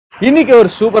இன்னைக்கு ஒரு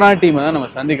சூப்பரான டீம் தான் நம்ம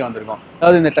சந்திக்க வந்திருக்கோம்.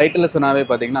 அதாவது இந்த டைட்டில் சொன்னாவே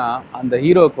பார்த்தீங்கன்னா அந்த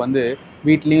ஹீரோவுக்கு வந்து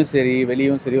வீட்லேயும் சரி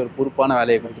வெளியும் சரி ஒரு பொறுப்பான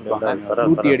வேலையை கொடுத்துருப்பாங்க.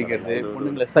 டூட்டி அடிக்கிறது,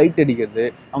 பொண்ணுங்களை சைட் அடிக்கிறது,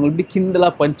 அவங்க எப்படி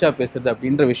கிண்டலாக பஞ்சா பேசுறது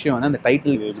அப்படின்ற விஷயம் வந்து அந்த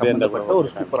டைட்டிலுக்கு சம்மந்தப்பட்ட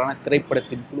ஒரு சூப்பரான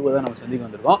திரைப்படத்தின் குழுவை தான் நம்ம சந்திக்க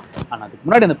வந்திருக்கோம். ஆனால் அதுக்கு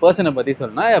முன்னாடி அந்த பர்சனை பற்றி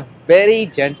சொல்லணும்னா வெரி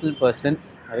ஜென்டில் பர்சன்.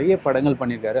 நிறைய படங்கள்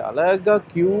பண்ணியிருக்காரு. அழகாக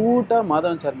க்யூட்டாக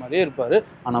மாதவன் சார் மாதிரியே இருப்பார்.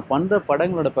 ஆனால் பண்ணுற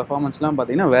படங்களோட பெர்ஃபார்மன்ஸ்லாம்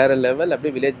பார்த்தீங்கன்னா வேறு லெவல்.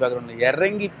 அப்படியே வில்லேஜ் பேக்ரவுண்டில்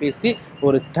இறங்கி பேசி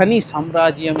ஒரு தனி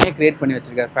சாம்ராஜ்யமே கிரியேட் பண்ணி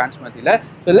வச்சிருக்காரு ஃபேன்ஸ் மத்தியில்.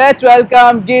 So let's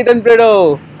welcome Geethan பிரெடோ.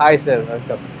 Hi sir,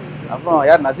 welcome. அப்புறம்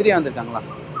யார் நசிரியா வந்திருக்காங்களா?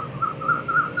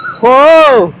 ஓ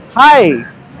ஹாய்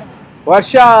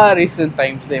வர்ஷா. ரீசெண்ட்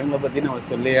டைம்ஸில் இவங்களை பற்றி நம்ம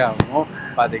சொல்லியே ஆகணும்.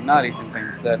 பார்த்தீங்கன்னா ரீசெண்ட்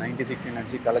டைம்ஸில் 96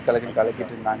 நினச்சி கலக்கலக்குன்னு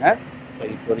கலக்கிட்டு இருந்தாங்க.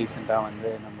 இப்போ ரீசெண்டாக வந்து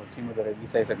நம்ம சீமதுரை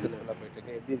விசாய் சக்ஸஸ்ஃபுல்லாக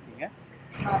போயிட்டுருக்கு. எப்படி இருக்கீங்க?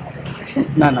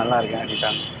 நான் நல்லா இருக்கேன்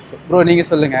அப்படின்ட்டாங்க. ஸோ ப்ரோ நீங்கள்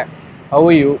சொல்லுங்கள், ஹவ்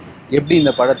யூ? எப்படி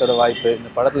இந்த படத்தோட வாய்ப்பு? இந்த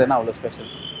படத்தில் என்ன அவ்வளோ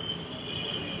ஸ்பெஷல்?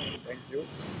 தேங்க்யூ.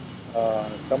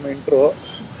 செம்ம இன்ட்ரோ.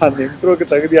 அந்த இன்ட்ரோக்கு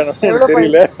தகுதியான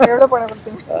தெரியல.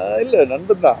 இல்லை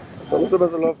நண்பன் தான்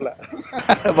சொல்லுவாப்புல.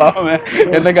 பாவமே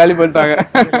என்ன காலி பண்ணிட்டாங்க.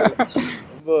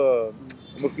 ரொம்ப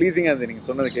ரொம்ப ப்ளீஸிங்காக இருந்தது நீங்கள்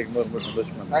சொன்னதை கேட்கும்போது. ரொம்ப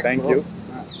சந்தோஷமாக இருந்தது. தேங்க்யூ.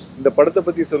 இந்த படத்தை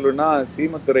பற்றி சொல்லணும்னா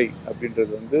சீமதுரை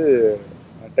அப்படின்றது வந்து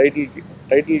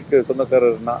டைட்டிலுக்கு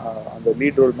சொந்தக்காரர்னா அந்த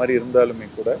லீட் ரோல் மாதிரி இருந்தாலுமே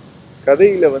கூட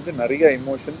கதையில் வந்து நிறையா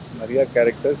எமோஷன்ஸ், நிறையா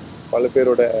கேரக்டர்ஸ், பல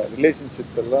பேரோட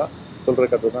ரிலேஷன்ஷிப்ஸ் எல்லாம் சொல்கிற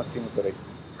கதை தான் சீமதுரை.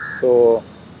 ஸோ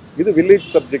இது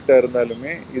வில்லேஜ் சப்ஜெக்டாக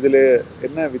இருந்தாலுமே இதில்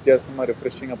என்ன வித்தியாசமாக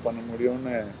ரெஃப்ரெஷிங்காக பண்ண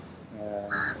முடியும்னு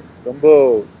ரொம்ப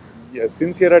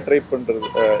சின்சியராக ட்ரை பண்ணுறது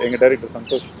எங்கள் டைரக்டர்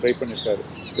சந்தோஷ் ட்ரை பண்ணியிருக்காரு.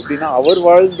 எப்படின்னா அவர்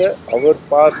வாழ்ந்த, அவர்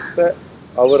பார்த்த,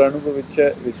 அவர் அனுபவித்த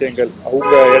விஷயங்கள்,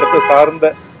 அவங்க இடத்த சார்ந்த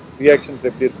ரியாக்ஷன்ஸ்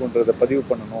எப்படி இருக்குன்றதை பதிவு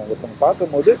பண்ணணும். ஒருத்தவங்க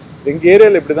பார்க்கும்போது எங்கள்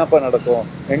ஏரியாவில் இப்படி தான்ப்பா நடக்கும்,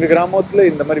 எங்கள் கிராமத்தில்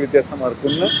இந்த மாதிரி வித்தியாசமாக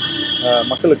இருக்குன்னு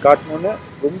மக்களுக்கு காட்டணும்னு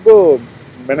ரொம்ப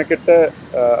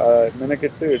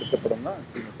மெனக்கெட்டு எடுத்த படம் தான்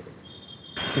சீமதுரை.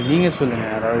 நீங்கள்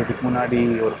சொல்லுங்கள். அதாவது இதுக்கு முன்னாடி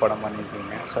ஒரு படம்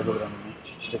பண்ணியிருக்கீங்க சகுபுரம்.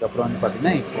 இதுக்கப்புறம் வந்து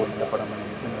பார்த்தீங்கன்னா இப்போ இந்த படம்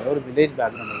பண்ணியிருக்கீங்க. ஒரு வில்லேஜ்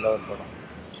பேக்ரவுண்ட் உள்ள ஒரு படம்.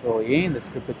 ஸோ ஏன் இந்த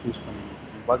ஸ்கிரிப்டை சூஸ் பண்ணீங்க?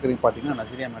 பார்க்குறீங்க பார்த்தீங்கன்னா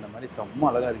நசிரியா மேடம் மாதிரி செம்ம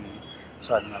அழகாக இருக்கீங்க.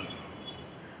 ஸோ அதனால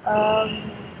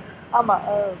ஆமாம்.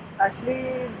 ஆக்சுவலி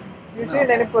யூஸ்வலி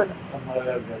நினைப்பு இல்லை.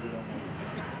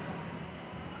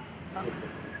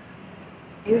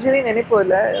 யூஸ்வலி நினைப்பு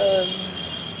இல்லை.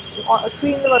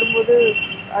 ஸ்க்ரீனில் வரும்போது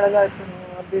அழகாக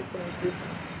இருக்கணும், அப்படி இருக்கணும், இப்படி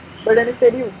இருக்கணும். பட் எனக்கு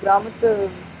தெரியும் கிராமத்து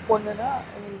பொண்ணுன்னா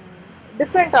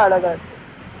டிஃப்ரெண்ட்டாக அழகாக இருக்கும்.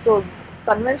 ஸோ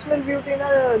கன்வென்ஷனல் பியூட்டின்னா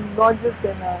நாட் ஜஸ்ட்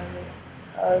என்ன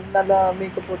நல்லா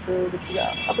மேக்கப் போட்டு உடுத்தியா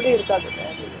அப்படி இருக்காது.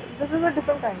 This is a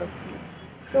different kind of view.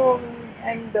 So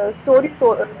and story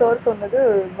sir சொன்னது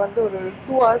வந்து ஒரு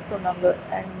 2 hours சொன்னாங்க.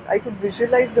 And I could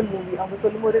visualise the movie. அவங்க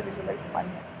சொல்லும் போதே விஷுவலைஸ்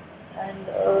பண்ணேன். அண்ட்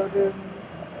ஒரு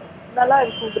நல்லா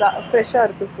இருக்கும், ஃப்ரெஷ்ஷாக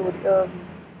இருக்குது story.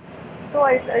 So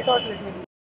I thought let me.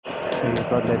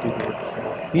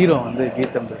 Hero வந்து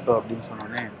கீதன் பிரெடோ அப்படின்னு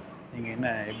சொன்னோன்னே நீங்கள் என்ன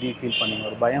எப்படி ஃபீல் பண்ணீங்க?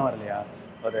 ஒரு பயம் வரலையா?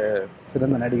 ஒரு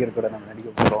சிறந்த நடிகர் கூட நம்ம நடிக்க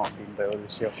போகிறோம் அப்படின்ற ஒரு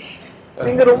விஷயம்.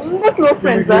 நீங்க ரொம்ப க்ளோஸ்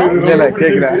ஃப்ரெண்ட்ஸா? இல்லை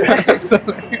கேட்குறேன்.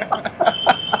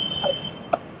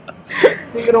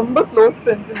 நீங்க ரொம்ப க்ளோஸ்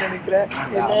ஃப்ரெண்ட்ஸ்னு நினைக்கிறேன்.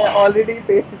 என்ன ஆல்ரெடி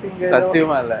பேசிட்டீங்க?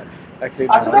 சத்தியமா இல்லை. ஆக்சுவலி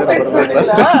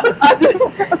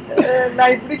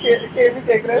நான் இப்படி கேள்வி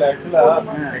கேட்குறேன்.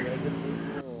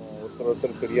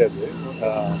 ஒருத்தர் தெரியாது.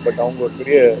 பட் அவங்க ஒரு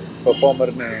பெரிய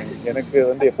பெர்ஃபார்மர்னு எனக்கு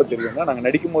வந்து எப்போ தெரியும்னா நாங்கள்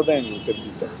நடிக்கும் போது தான் எங்களுக்கு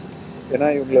தெரிஞ்சுக்கிட்டோம். ஏன்னா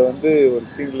இவங்களை வந்து ஒரு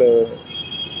சீனில்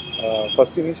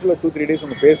ஃபஸ்ட் இனிஷியலாக 2-3 days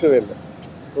அவங்க பேசவே இல்லை.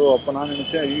 ஸோ அப்போ நான்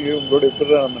நினச்சேன், ஐயோ இவங்களோட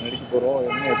எப்படி நம்ம நடிக்க போகிறோம்,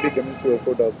 என்ன எப்படி கெமிஸ்ட்ரி ஒர்க்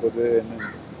அவுட் ஆக போகுது என்ன.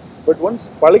 பட் ஒன்ஸ்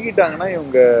பழகிட்டாங்கன்னா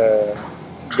இவங்க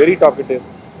வெரி டாக்கட்டிவ்,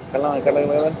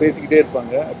 கலாம் பேசிக்கிட்டே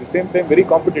இருப்பாங்க. At the same time very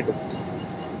competitive.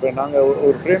 இப்போ நாங்கள்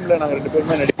ஒரு ஃப்ரேமில் நாங்கள் 2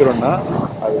 பேருமே நடிக்கிறோன்னா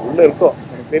அது உள்ளே இருக்கோம்,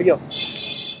 எனக்கு தெரியும்.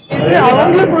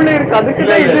 அவங்களுக்குள்ள இருக்கு, அதுக்கு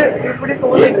தான் இது இப்படி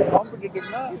தோணுது.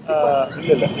 காம்படிட்டிவ்னா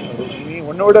இல்லை நீ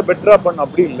உன்னோட பெட்டராக பண்ண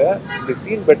அப்படி இல்லை, இந்த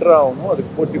சீன் பெட்டராக ஆகணும்,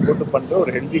 அதுக்கு போட்டு பண்ணுற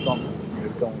ஒரு ஹெல்தி காம்படிஷன்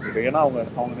இருக்குது அவங்களுக்கு. ஏன்னா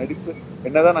அவங்க நடிப்பு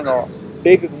என்னதான் நாங்கள்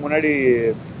டேக்குக்கு முன்னாடி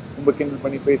ரொம்ப கிண்டல்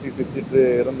பண்ணி பேசி சிரிச்சிட்டு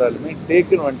இருந்தாலுமே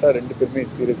டேக்குன்னு வந்துட்டா 2 பேருமே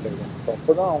சீரியஸ் ஆகிடும். ஸோ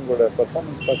அப்போ தான் அவங்களோட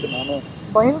பர்ஃபார்மன்ஸ் பார்த்து நானும்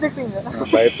பயந்துட்டீங்க.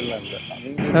 பயப்படலாம் இல்லை.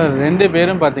 2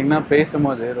 பேரும் பார்த்தீங்கன்னா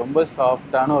பேசும்போது ரொம்ப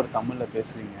சாஃப்டான ஒரு தமிழில்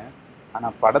பேசுகிறீங்க.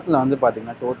 ஆனால் படத்தில் வந்து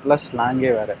பார்த்தீங்கன்னா டோட்டலாக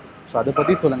ஸ்லாங்கே வேறு. ஸோ அதை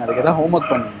பற்றி சொல்லுங்கள். அதுக்கு எதாவது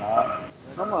ஹோம்ஒர்க் பண்ணீங்களா?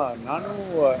 ஆமாம், நானும்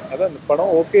அதான் இந்த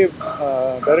படம் ஓகே,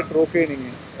 டைரக்டர் ஓகே,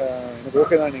 நீங்கள் எனக்கு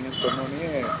ஓகே தான் நீங்கன்னு சொன்னோன்னே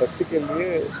ஃபஸ்ட்டு கேள்வியே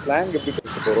ஸ்லாங் எப்படி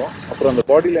பேச போகிறோம், அப்புறம் அந்த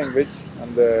பாடி லாங்குவேஜ்,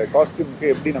 அந்த காஸ்டியூமுக்கு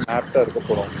எப்படி நம்ம ஆப்டாக இருக்க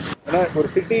போகிறோம். ஏன்னா ஒரு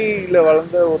சிட்டியில்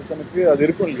வளர்ந்த ஒருத்தனுக்கு அது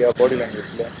இருக்கும் இல்லையா பாடி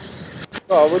லாங்குவேஜில்.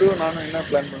 ஸோ அவரும் நானும் என்ன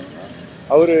பிளான் பண்ணோம்னா,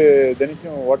 அவர்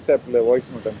தினைக்கும் வாட்ஸ்அப்பில்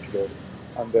வாய்ஸ் நோட் அனுப்பிச்சிடுவார்.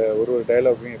 அந்த ஒரு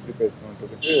டயலாகையும் எப்படி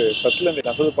பேசணுன்றதுக்கு ஃபர்ஸ்ட்ல இந்த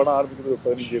அசல் படம் ஆரம்பிக்கிறது ஒரு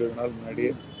 15-20 நாள்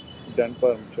முன்னாடியே இப்படி அனுப்ப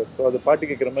ஆரம்பிச்சார். ஸோ அது பாட்டு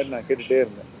கேட்குற மாதிரி நான் கேட்டுகிட்டே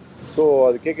இருந்தேன். ஸோ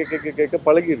அது கேட்க கேட்க கேட்க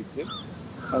பழகிருச்சு.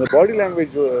 அந்த பாடி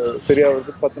லாங்குவேஜ்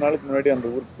சரியாகிறதுக்கு 10 நாளுக்கு முன்னாடி அந்த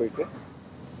ஊருக்கு போயிட்டு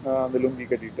அந்த லுங்கி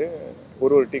கட்டிட்டு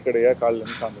ஒரு டீ கடையாக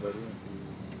காலிலேருந்து சாயந்தரம் வரையும்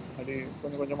அப்படி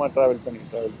கொஞ்சம் கொஞ்சமாக ட்ராவல் பண்ணி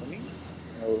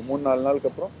ஒரு 3-4 நாளுக்கு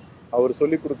அப்புறம் அவர்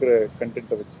சொல்லிக் கொடுக்குற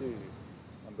கண்டென்ட்டை வச்சு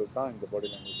வந்தது தான் இந்த பாடி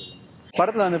லாங்குவேஜ்.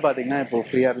 படத்தில் வந்து பார்த்தீங்கன்னா இப்போ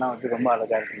ஃப்ரீயார்லாம் வந்து ரொம்ப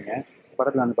அழகாக இருக்கீங்க.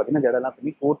 படத்தில் வந்து பார்த்தீங்கன்னா ஜடெல்லாம்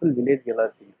பண்ணி டோட்டல் வில்லேஜ் எல்லாம்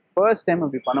இருக்கீங்க. ஃபர்ஸ்ட் டைம்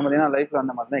அப்படி பண்ண போதே நான் லைஃப்பில்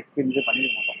அந்த மாதிரி தான் எக்ஸ்பீரியன்ஸே பண்ணிக்க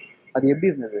மாட்டோம். அது எப்படி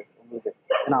இருந்தது உங்களுக்கு?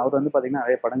 ஏன்னா அவர் வந்து பார்த்தீங்கன்னா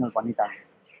நிறைய படங்கள் பண்ணிட்டாங்க.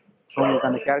 ஸோ உங்களுக்கு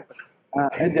அந்த கேரக்டர்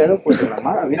ஜட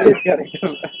போட்டுக்கலாமா வில்லேஜ்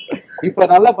கேரக்டர் இப்போ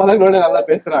நல்லா படங்களோட நல்லா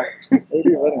பேசுகிறாங்க.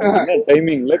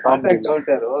 டைமிங்ல கான்டாக்ட்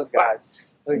கவுண்டர். ஓகே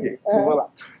ஓகே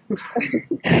போகலாம்.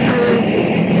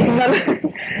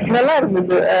 நல்லா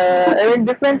இருந்தது,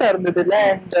 டிஃப்ரெண்டா இருந்தது இல்ல.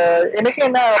 அண்ட் எனக்கு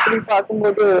என்ன அப்படி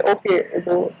பார்க்கும்போது ஓகே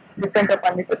இது டிஃப்ரெண்டா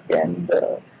பண்ணிட்டு இருக்கேன். And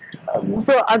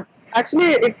so actually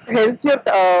it helps your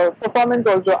performance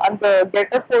also. அந்த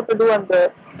கெட்டப் போட்டது அந்த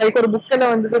லைக் ஒரு புக்கில்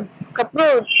வந்தது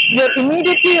அப்புறம் your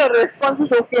immediately your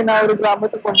responses okay நான் ஒரு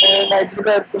கிராமத்துக்கு கொண்டு நான்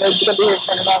இப்படிதான் இருக்கணும் இப்படிதான் பிஹேவ்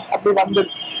பண்ணலாம் அப்படி வந்தது.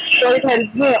 So it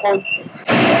help me also.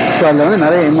 So அதில் வந்து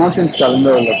நிறைய எமோஷன்ஸ் கலந்து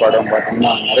உள்ள படம்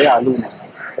பார்த்தீங்கன்னா நிறைய அழுகணும்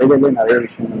ட்ரெய்லர்லேயே நிறைய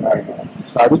விஷயங்கள் தான் இருக்கும்.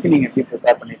 ஸோ அதுக்கு நீங்கள் எப்படி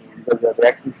ப்ரிப்பேர் பண்ணிருக்கீங்க? Because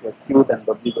reactions cute and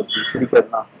public bubbly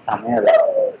சிரிக்கிறதுலாம் செமையாக.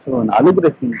 ஸோ அந்த அழுகிற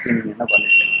சீனுக்கு நீங்கள் என்ன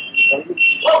பண்ணுவீங்க?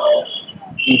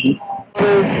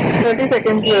 ஒரு 30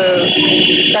 seconds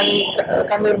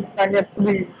கண்ணு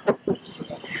அப்படி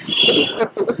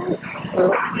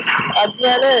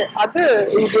அதனால அது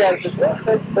ஈஸியா இருக்குது.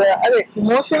 பட் அது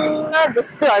இமோஷனா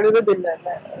ஜஸ்ட் அழுவது இல்லை.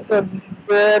 So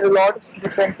there lot of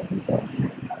different things.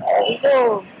 So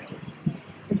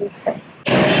it is fine.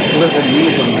 நீங்கள்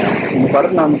சொல்லுங்க, இந்த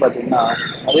படத்தில் வந்து பார்த்தீங்கன்னா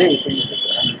நிறைய விஷயங்கள்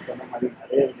இருக்குது. நீங்கள் சொன்ன மாதிரி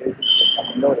நிறைய ரிலேஷன்ஷிப்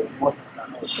தமிழில் ஒரு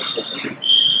எமோஷன்ஸான ஒரு சப்ஜெக்ட்.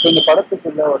 ஸோ இந்த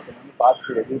படத்துக்குள்ள ஒருத்தர் வந்து பார்த்து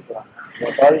எழுதி போகிறாங்க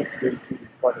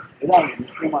இதுதான் அவங்க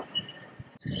முக்கியமாக.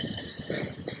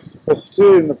 ஃபஸ்ட்டு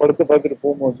இந்த படத்தை பார்த்துட்டு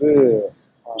போகும்போது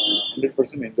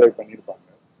 100% என்ஜாய் பண்ணியிருப்பாங்க.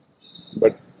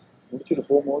 பட் முடிச்சுட்டு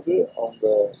போகும்போது அவங்க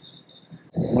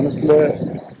மனசில்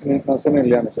நான் சொன்னேன்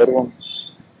இல்லையா அந்த கர்வம்.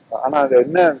 ஆனால் அது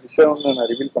என்ன விஷயம்னு நான்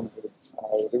ரிவீல்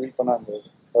பண்ண அந்த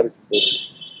சாரி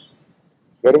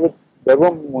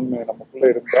கர்வம் ஒன்று நமக்குள்ளே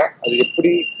இருந்தால் அது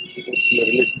எப்படி ஒரு சில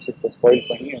ரிலேஷன்ஷிப்பை ஸ்பாயில்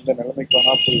பண்ணி எந்த நிலைமைக்கு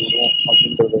வேணால் போய் விடுவோம்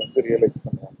அப்படின்றத வந்து ரியலைஸ்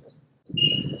பண்ணுவாங்க.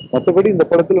 மற்றபடி இந்த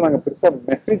படத்தில் நாங்கள் பெருசாக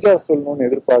மெசேஜாக சொல்லணும்னு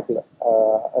எதிர்பார்க்கல.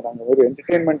 நாங்கள் ஒரு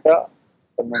என்டர்டெயின்மெண்ட்டாக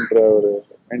பண்ணுன்ற ஒரு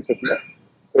மைண்ட் செட்டில்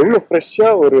எவ்வளோ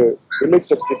ஃப்ரெஷ்ஷாக ஒரு வில்லேஜ்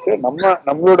சப்ஜெக்டை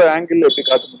நம்மளோட ஆங்கிள் எப்படி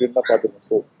காட்ட முடியும்னு தான் பார்த்துருக்கோம்.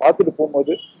 ஸோ பார்த்துட்டு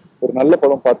போகும்போது ஒரு நல்ல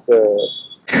படம் பார்த்த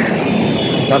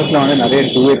படத்தில் வந்து நிறைய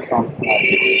டூயட் சாங்ஸ்லாம்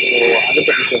இருக்குது. ஸோ அதை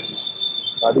பற்றி சொல்லுங்கள்.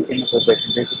 அதுக்கு என்ன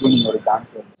ப்ரிப்பரேஷன்? பேசிக்கலி நீங்கள் ஒரு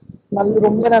டான்ஸர்.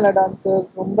 ரொம்ப நல்ல டான்ஸர்,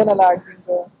 ரொம்ப நல்லா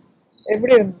ஆக்டிங்க.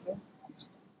 எப்படி இருந்தது?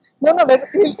 அவங்கள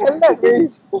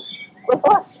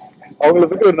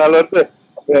பத்தி ஒரு 4 வார்த்தை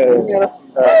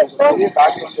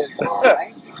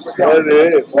அதாவது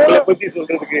உங்களை பத்தி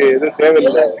சொல்றதுக்கு எதுவும்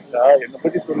தேவையில்லை. என்னை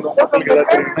பத்தி சொல்லணும் மக்களுக்கு ஏதாவது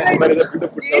தெரியுமா இந்த மாதிரி ஏதாவது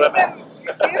பில்டப் கொடுத்தாதானே.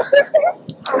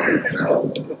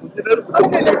 கொஞ்ச நேரம்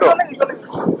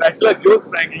ஆக்சுவலா ஜோஸ்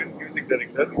பிராங்க்லின் மியூசிக்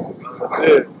டைரக்டர் வந்து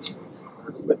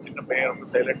ரொம்ப சின்ன பையன், ரொம்ப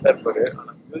சைலண்டா இருப்பாரு.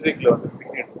 ஆனா மியூசிக்ல வந்து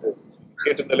பின் எடுத்துட்டு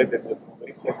கேட்டிருந்தாலே தெரிஞ்சிருக்கும்.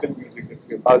 மியூசிக்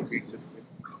இருக்கு, கால் பீட்ஸ் இருக்கு.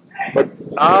 பட்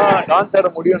நான் டான்ஸ் ஆட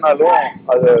முடியும்னாலும்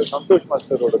அது சந்தோஷ்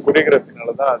மாஸ்டரோட கொரியோகிராஃபினால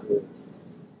தான் அது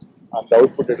அந்த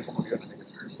அவுட்புட் எடுக்க முடியும்னு நினைக்கிறேன்.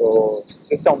 ஸோ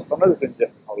ஜஸ்ட் அவங்க சொன்னது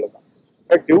செஞ்சேன், அவ்வளோதான்.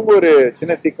 இன்ஃபேக்ட் இவங்க ஒரு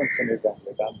சின்ன சீக்வன்ஸ்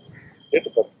பண்ணியிருக்காங்க டான்ஸ், கேட்டு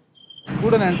பார்த்து.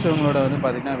 கூட நினச்சவங்களோட வந்து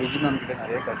பார்த்தீங்கன்னா விஜய் கிட்ட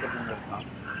நிறைய கற்றுக்கணும் இருக்கலாம்.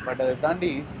 பட் அதை தாண்டி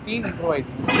சீன்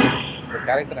இம்ப்ரூவைசிங் ஒரு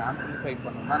கேரக்டர் ஆம்பிளிஃபை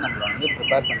பண்ணணும்னா நம்மளை வந்து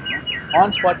ப்ரிப்பேர் பண்ணணும்.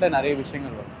 ஆன் ஸ்பாட்டில் நிறைய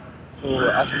விஷயங்கள் வரும். ஸோ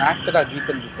ஆஸ் அன் ஆக்டராக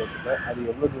கீதன் இருக்கிறதுல அது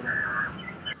எவ்வளோ தூரம்?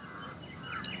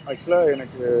 ஆக்சுவலாக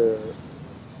எனக்கு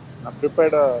நான்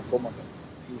ப்ரிப்பேர்டாக போக மாட்டேன்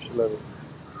யூஸ்வலாகவே.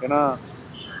 ஏன்னா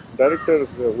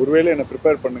டைரக்டர்ஸ் ஒருவேளை என்னை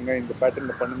ப்ரிப்பேர் பண்ணுங்கள், இந்த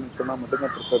பேட்டர்னில் பண்ணுங்கன்னு சொன்னால்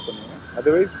மட்டும்தான் ப்ரிப்பேர் பண்ணுவேன்.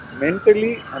 அதர்வைஸ்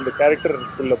மென்டலி அந்த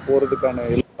கேரக்டருக்குள்ளே போகிறதுக்கான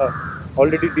எல்லா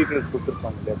ஆல்ரெடி டீட்டெயில்ஸ்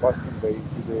கொடுத்துருப்பாங்க இல்லையா, காஸ்டியூம்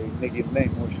வைஸ் இது இன்றைக்கி என்ன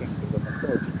எமோஷன்றதை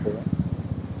மட்டும் வச்சுட்டு போவேன்.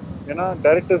 ஏன்னா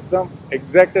டைரக்டர்ஸ் தான்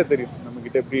எக்ஸாக்டாக தெரியும்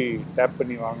நம்மக்கிட்ட எப்படி டேப்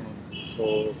பண்ணி வாங்கணும். ஸோ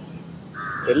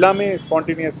எல்லாமே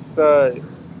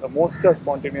ஸ்பான்டேனியஸாக மோஸ்ட்டாக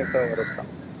ஸ்பான்டேனியஸாக வரது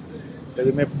தான்,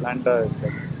 எதுவுமே பிளான்டாக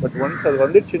இருக்காது. பட் ஒன்ஸ் அது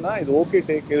வந்துடுச்சுன்னா இது ஓகே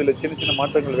டேக், இதில் சின்ன சின்ன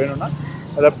மாற்றங்கள் வேணும்னா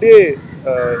அது அப்படியே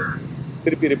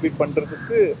திருப்பி ரிப்பீட்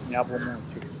பண்ணுறதுக்கு ஞாபகமும்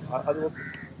வச்சுக்கணும். அது okay.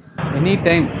 Any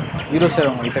time hero sir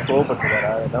உங்ககிட்ட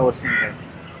கோவப்பட்டுருக்காரா? ஏதாவது ஒரு சீன்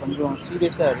கொஞ்சம்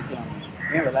சீரியஸாக இருக்கலாம்,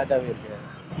 ஏன் விளையாட்டாகவே இருக்கிறாரு?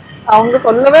 அவங்க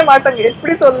சொல்லவே மாட்டாங்க,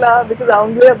 எப்படி சொல்லலாம், பிகாஸ்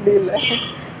அவங்களே அப்படி இல்லை.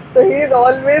 So he is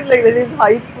always like that is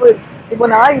hyper. இப்போ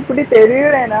நான் இப்படி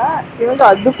தெரியுறேன்னா இவங்க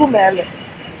அதுக்கும் மேல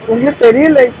உங்களுக்கு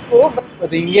தெரியல இப்போ.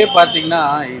 பட் இங்கே பாத்தீங்கன்னா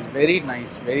is very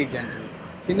nice, very gentle.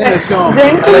 சின்ன விஷயம்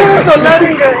ஜென்டில்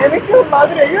சொல்லாதீங்க, எனக்கு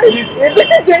மாதிரி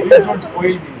எதுக்கு ஜென்டில்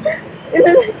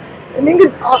நீங்க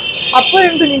அப்ப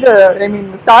இருந்து நீங்க ஐ மீன்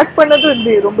ஸ்டார்ட் பண்ணது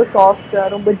இப்படி ரொம்ப சாஃப்டா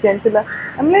ரொம்ப ஜென்டிலா.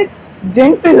 I'm like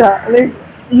ஜென்டிலா like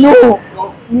no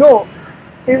no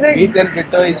is like Ethan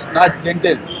பிட்டோ is not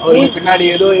gentle. அவருக்கு பின்னாடி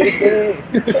ஏதோ இருக்கு.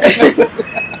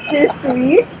 he is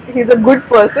sweet, he is a good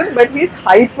person, but he is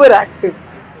hyperactive.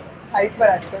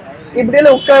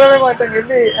 இப்படியெல்லாம் உட்காரவே மாட்டாங்க,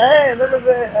 எப்படி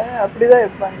அப்படிதான்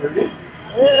இருப்பாங்க.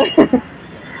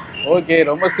 ஓகே,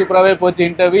 ரொம்ப சூப்பராகவே போச்சு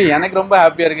இன்டர்வியூ. எனக்கு ரொம்ப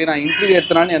ஹாப்பியாக இருக்குது. நான் இன்டர்வியூ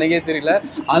எடுத்தனான்னு எனக்கே தெரியல,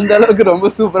 அந்த அளவுக்கு ரொம்ப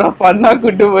சூப்பராக ஃபன்னாக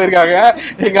கூட்டு போயிருக்காங்க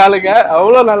எங்கள் ஆளுங்க.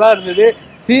 அவ்வளோ நல்லா இருந்தது.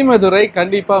 சீமதுரை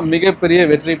கண்டிப்பாக மிகப்பெரிய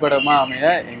வெற்றி படமாக அமைய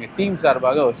எங்கள் டீம்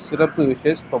சார்பாக ஒரு சிறப்பு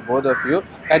wishes for both of you.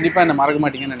 கண்டிப்பாக என்ன மறக்க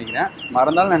மாட்டீங்கன்னு நினைக்கிறேன்.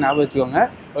 மறந்தாலும் நான் ஞாபகம் வச்சுக்கோங்க.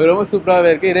 ரொம்ப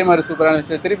சூப்பராகவே இருக்குது. இதே மாதிரி சூப்பரான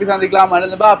விஷயம் திருப்பி சந்திக்கலாம்.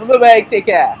 By, take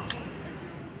care.